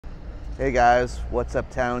Hey guys, what's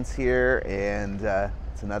up? Towns here, and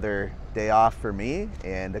it's another day off for me.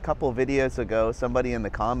 And a couple of videos ago, somebody in the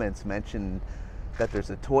comments mentioned that there's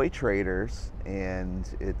a Toy Traders, and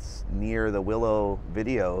it's near the Willow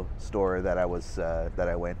video store that I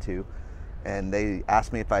went to. And they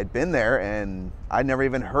asked me if I'd been there, and I'd never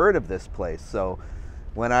even heard of this place. So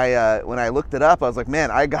when I looked it up, I was like,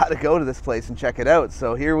 man, I got to go to this place and check it out.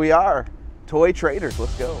 So here we are, Toy Traders.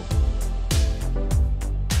 Let's go.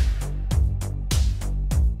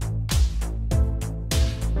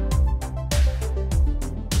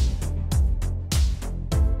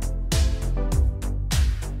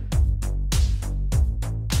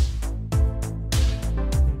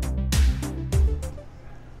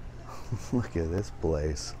 Look at this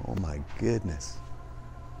place. Oh my goodness.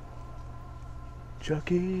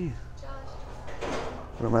 Chucky.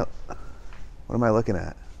 What am I looking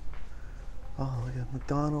at? Oh, look at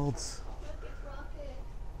McDonald's.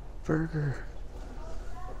 Burger.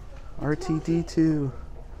 RTD2.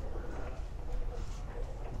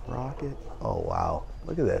 Rocket. Oh wow.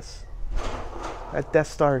 Look at this. That Death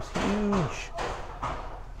Star is huge.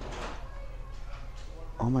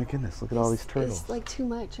 Oh my goodness, look at all these turtles. It's like too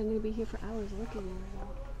much. I'm going to be here for hours looking at it.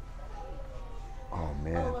 Oh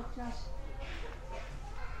man.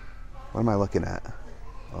 What am I looking at?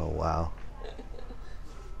 Oh wow.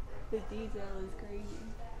 The detail is crazy.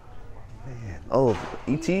 Man. Oh,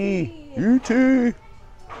 E.T. E.T.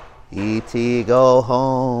 E.T. go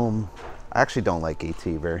home. I actually don't like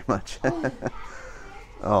E.T. very much.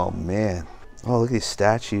 Oh man. Oh, look at these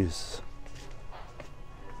statues.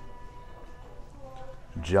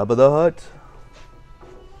 Jabba the Hutt.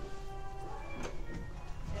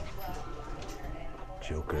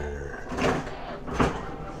 Joker.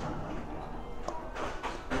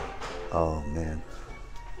 Oh man.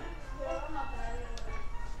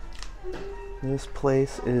 This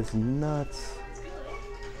place is nuts.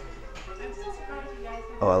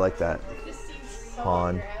 Oh, I like that.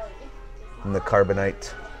 Han and the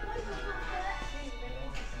carbonite.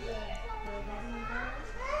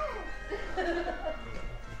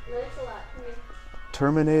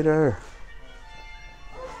 Terminator.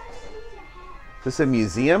 Is this a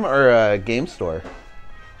museum or a game store?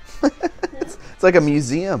 It's like a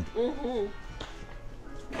museum. Mm-hmm.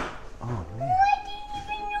 Oh man. I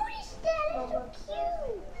didn't even notice that. It's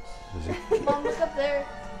so cute. Mom, look up there.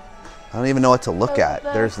 I don't even know what to look at.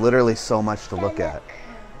 There's literally so much to look at.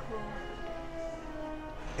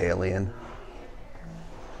 Alien.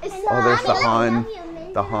 Oh, there's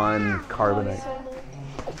the Han carbonite.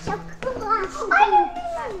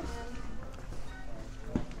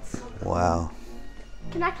 Wow.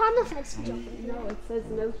 Can I climb the fence and jump in? No, it says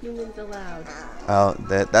no humans allowed. Oh,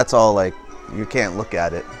 that's all like, you can't look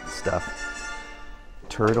at it stuff.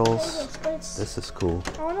 Turtles. This is cool.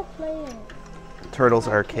 I want to play it. Turtles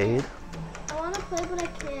Arcade. I want to play, but I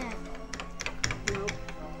can't. Nope.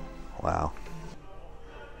 Wow.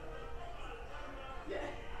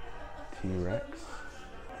 T-Rex.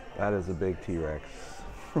 That is a big T-Rex.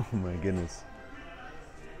 Oh my goodness.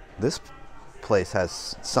 This place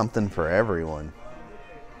has something for everyone.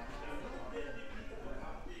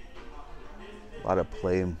 A lot of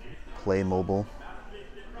Playmobil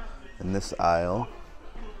in this aisle.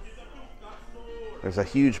 There's a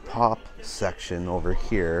huge pop section over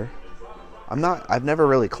here. I've never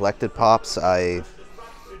really collected pops. I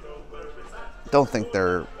don't think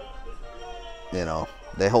they're,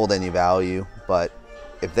 they hold any value, but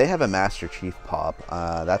if they have a Master Chief pop,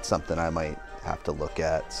 that's something I might have to look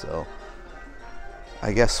at. So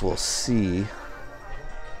I guess we'll see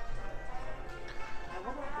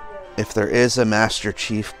if there is a Master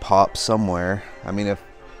Chief pop somewhere. I mean, if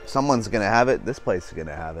someone's gonna have it, this place is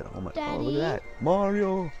gonna have it. Oh my! Daddy? Oh, look at that!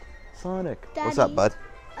 Mario, Sonic. Daddy, What's up, bud?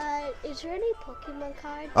 Is there any Pokemon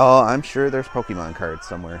cards? Oh, I'm sure there's Pokemon cards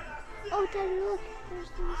somewhere. Oh, Daddy, look. There's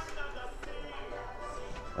these.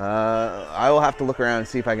 I will have to look around and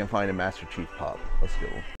see if I can find a Master Chief pop. Let's go.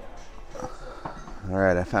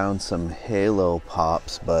 Alright, I found some Halo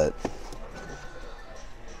pops, but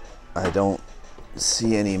I don't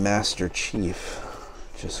see any Master Chief.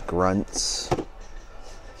 Just grunts,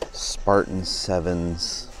 Spartan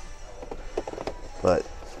 7s. But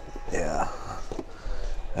yeah,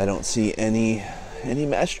 I don't see any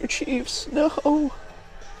Master Chiefs. No.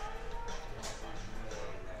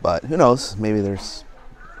 But who knows? Maybe there's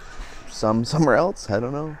some somewhere else. I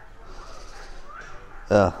don't know.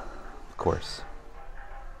 Of course.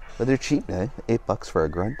 But they're cheap, eh? $8 for a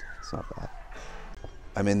grunt. It's not bad.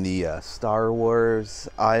 I'm in the Star Wars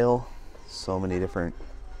aisle. So many different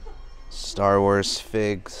Star Wars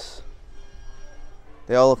figs.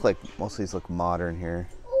 They all look like, most of these look modern here.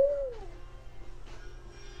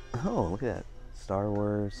 Oh, look at that. Star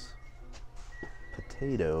Wars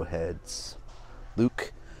potato heads.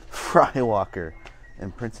 Luke Skywalker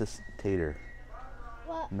and Princess Tater.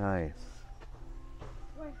 What? Nice.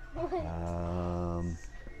 What?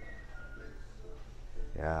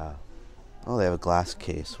 Yeah. Oh, they have a glass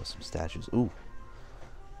case with some statues. Ooh.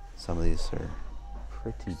 Some of these are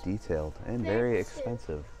pretty detailed and very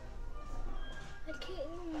expensive. I can't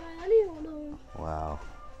even buy any of them. Wow.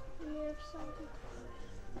 And they have something.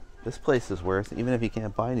 This place is worth, even if you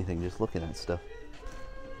can't buy anything, just looking at stuff.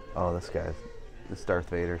 Oh, this Darth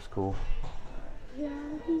Vader's cool. Yeah,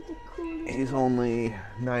 he's the coolest. He's only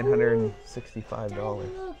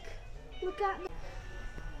 $965. Look at me.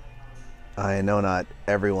 I know not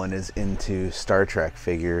everyone is into Star Trek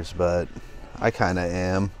figures, but I kind of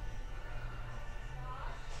am.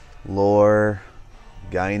 Lore,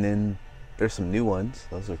 Guinan. There's some new ones.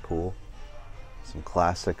 Those are cool. Some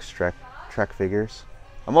classic Trek figures.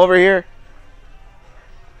 I'm over here.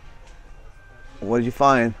 What did you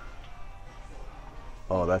find?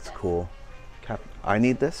 Oh, that's cool. I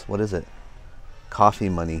need this? What is it? Coffee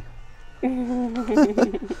money.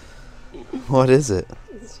 What is it?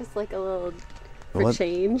 It's just like a little for What?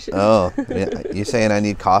 change. Oh, yeah. You saying I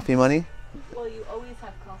need coffee money? Well, you always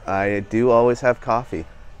have coffee. I do always have coffee.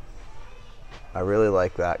 I really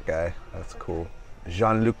like that guy. That's cool.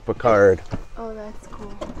 Jean-Luc Picard. Oh, that's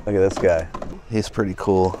cool. Look at this guy. He's pretty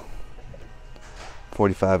cool.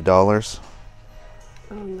 $45.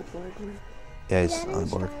 On the board one. Yeah, he's on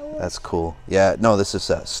board. That's cool. Yeah, no, this is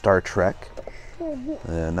Star Trek.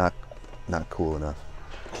 Not cool enough.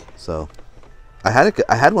 So, I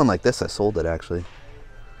had one like this. I sold it actually,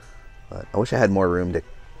 but I wish I had more room to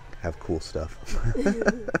have cool stuff.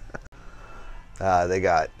 They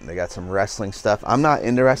got some wrestling stuff. I'm not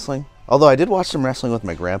into wrestling, although I did watch some wrestling with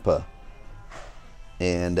my grandpa,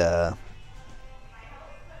 and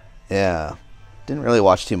yeah, didn't really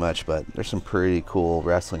watch too much, but there's some pretty cool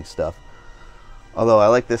wrestling stuff. Although I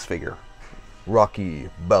like this figure, Rocky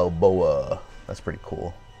Balboa. That's pretty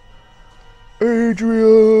cool.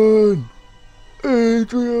 Adrian.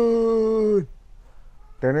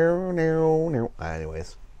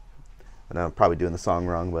 Anyways, I know I'm probably doing the song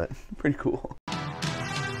wrong, but pretty cool.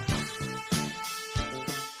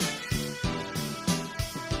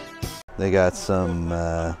 They got some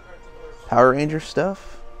Power Ranger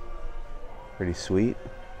stuff. Pretty sweet.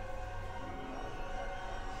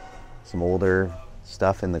 Some older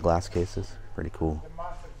stuff in the glass cases. Pretty cool.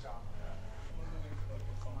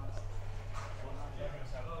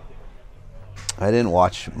 I didn't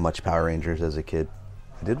watch much Power Rangers as a kid.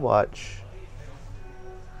 I didn't watch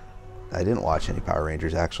any Power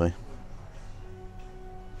Rangers actually.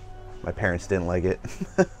 My parents didn't like it.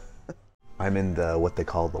 I'm in what they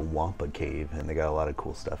call the Wampa Cave, and they got a lot of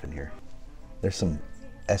cool stuff in here. There's some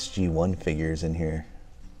SG-1 figures in here.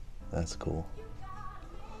 That's cool.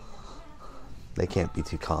 They can't be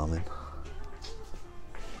too common.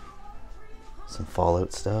 Some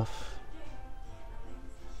Fallout stuff.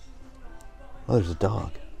 Oh, there's a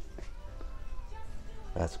dog.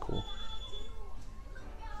 That's cool.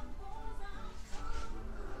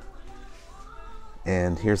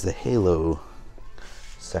 And here's the Halo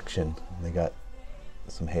section. They got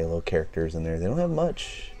some Halo characters in there. They don't have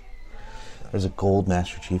much. There's a gold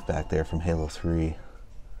Master Chief back there from Halo 3.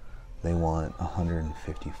 They want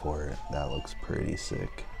 $150 for it. That looks pretty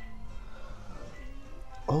sick.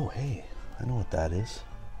 Oh, hey, I know what that is.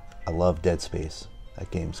 I love Dead Space.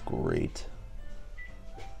 That game's great.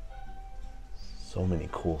 So many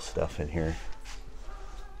cool stuff in here.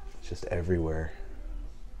 It's just everywhere.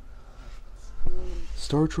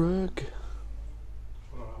 Star Trek.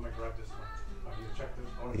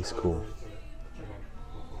 He's cool.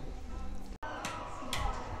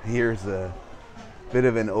 Here's a bit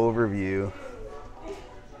of an overview.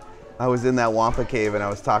 I was in that Wampa Cave and I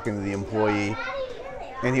was talking to the employee,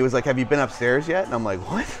 and he was like, "Have you been upstairs yet?" And I'm like,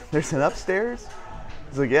 "What? There's an upstairs?"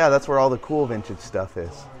 He's like, "Yeah, that's where all the cool vintage stuff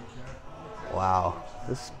is." Wow,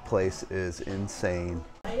 this place is insane.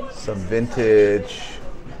 Some vintage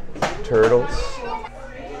turtles.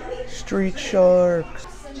 Street Sharks.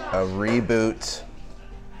 A reboot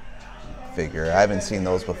figure. I haven't seen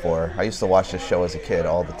those before. I used to watch this show as a kid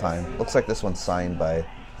all the time. Looks like this one's signed by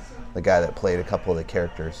the guy that played a couple of the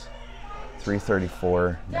characters.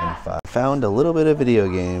 $334.95. Found a little bit of video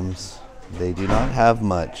games. They do not have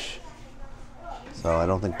much, so I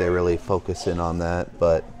don't think they really focus in on that,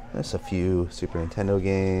 but there's a few Super Nintendo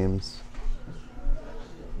games,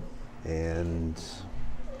 and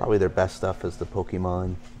probably their best stuff is the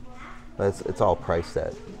Pokemon, but it's all priced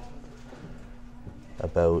at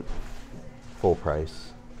about full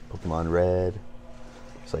price. Pokemon Red,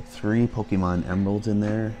 It's like 3 Pokemon Emeralds in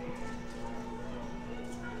there.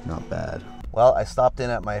 Not bad. Well, I stopped in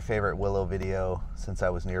at my favorite Willow video since I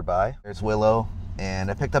was nearby. There's Willow, and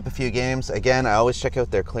I picked up a few games. Again, I always check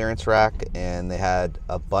out their clearance rack, and they had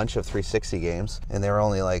a bunch of 360 games, and they were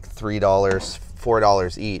only like $3,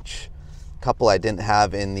 $4 each. A couple I didn't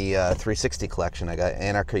have in the 360 collection. I got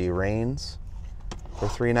Anarchy Reigns for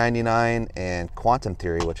 $3.99 and Quantum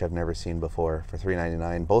Theory, which I've never seen before, for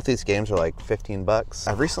 $3.99. Both these games are like 15 bucks.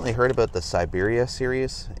 I've recently heard about the Siberia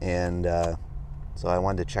series, and so I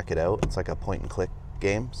wanted to check it out. It's like a point and click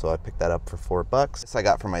game, so I picked that up for 4 bucks. This I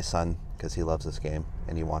got for my son because he loves this game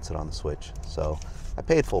and he wants it on the Switch. So I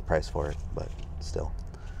paid full price for it, but still.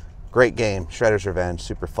 Great game, Shredder's Revenge,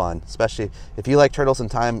 super fun. Especially if you like Turtles in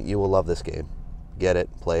Time, you will love this game. Get it,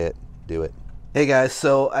 play it, do it. Hey guys,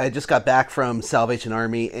 so I just got back from Salvation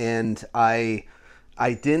Army, and I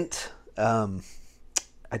didn't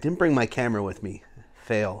bring my camera with me.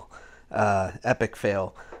 Fail, epic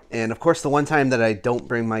fail. And of course, the one time that I don't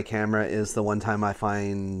bring my camera is the one time I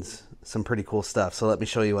find some pretty cool stuff. So let me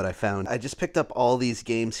show you what I found. I just picked up all these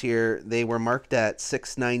games here. They were marked at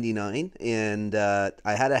 $6.99, and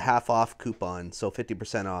I had a half off coupon, so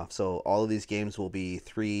 50% off. So all of these games will be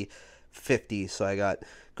 $3.50. So I got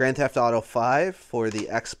Grand Theft Auto 5 for the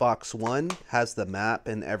Xbox One, has the map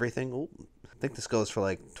and everything. Ooh, I think this goes for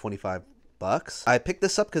like 25 bucks. I picked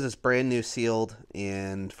this up because it's brand new sealed,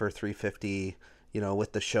 and for $3.50, you know,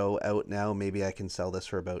 with the show out now, maybe I can sell this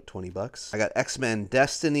for about 20 bucks. I got X-Men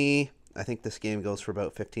Destiny. I think this game goes for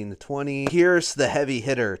about 15 to 20. Here's the heavy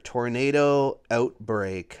hitter, Tornado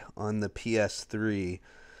Outbreak on the PS3.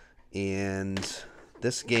 And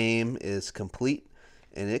this game is complete,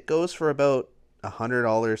 and it goes for about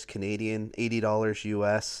 $100 Canadian, $80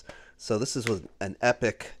 US. So this is an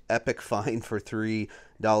epic find for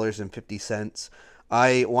 $3.50.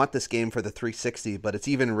 I want this game for the 360, but it's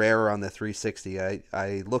even rarer on the 360.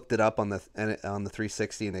 I looked it up on the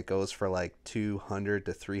 360, and it goes for like 200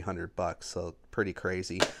 to 300 bucks. So pretty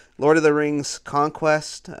crazy. Lord of the Rings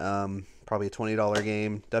Conquest, probably a $20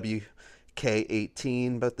 game.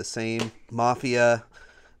 WK18, about the same. Mafia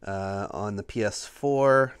on the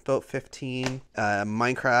PS4, about 15.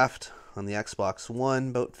 Minecraft on the Xbox One,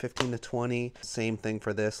 about 15 to 20. Same thing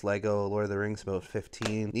for this. Lego Lord of the Rings, about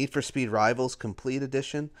 15. Need for Speed Rivals Complete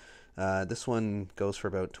Edition. This one goes for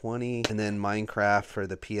about 20. And then Minecraft for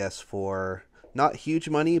the PS4. Not huge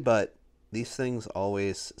money, but these things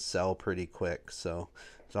always sell pretty quick. So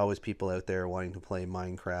there's always people out there wanting to play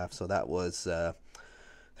Minecraft. So that was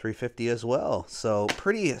 $3.50 as well. So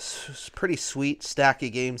pretty sweet stack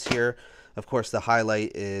of games here. Of course, the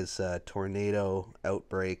highlight is Tornado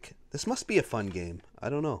Outbreak. This must be a fun game. I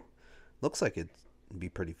don't know. Looks like it'd be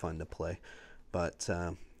pretty fun to play. But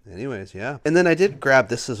anyways, yeah. And then I did grab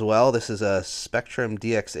this as well. This is a Spectrum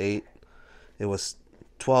DX8. It was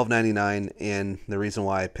 $12.99, and the reason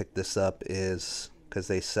why I picked this up is because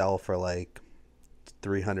they sell for like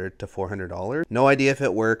 $300 to $400. No idea if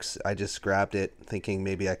it works. I just grabbed it thinking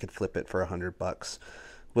maybe I could flip it for 100 bucks.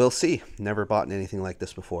 We'll see. Never bought anything like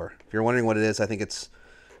this before. If you're wondering what it is, I think it's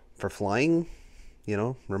for flying, you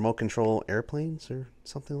know, remote control airplanes or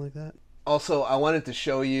something like that. Also, I wanted to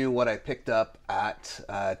show you what I picked up at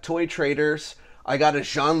Toy Traders. I got a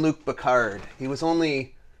Jean-Luc Picard. He was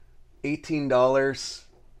only $18,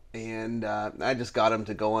 and I just got him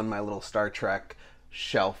to go on my little Star Trek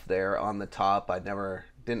shelf there on the top.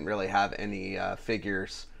 Didn't really have any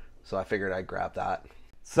figures, so I figured I'd grab that.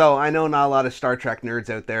 So I know not a lot of Star Trek nerds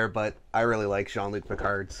out there, but I really like Jean-Luc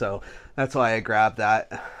Picard, so that's why I grabbed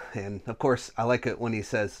that. And of course, I like it when he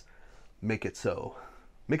says, "Make it so.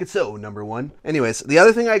 Make it so, number one." Anyways, the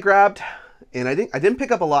other thing I grabbed, and I didn't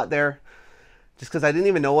pick up a lot there, just because I didn't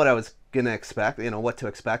even know what I was gonna expect, you know, what to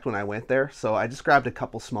expect when I went there. So I just grabbed a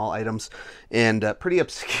couple small items, and pretty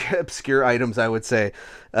obscure items, I would say.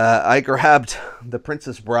 I grabbed The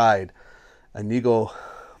Princess Bride, Inigo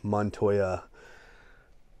Montoya.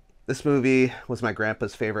 This movie was my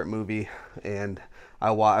grandpa's favorite movie, and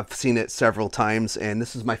I've seen it several times, and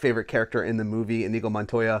this is my favorite character in the movie, Inigo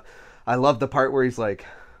Montoya. I love the part where he's like,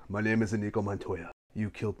 "My name is Inigo Montoya. You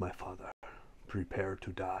killed my father. Prepare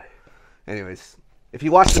to die." Anyways, if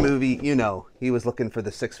you watch the movie, you know he was looking for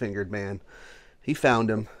the six-fingered man. He found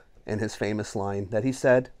him, and his famous line that he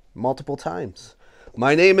said multiple times,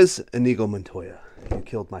 "My name is Inigo Montoya. You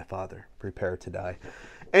killed my father. Prepare to die."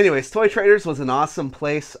 Anyways, Toy Traders was an awesome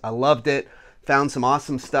place. I loved it. Found some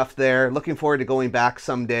awesome stuff there. Looking forward to going back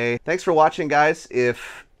someday. Thanks for watching, guys.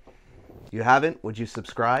 If you haven't, would you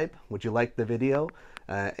subscribe? Would you like the video?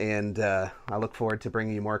 I look forward to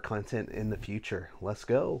bringing you more content in the future. Let's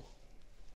go.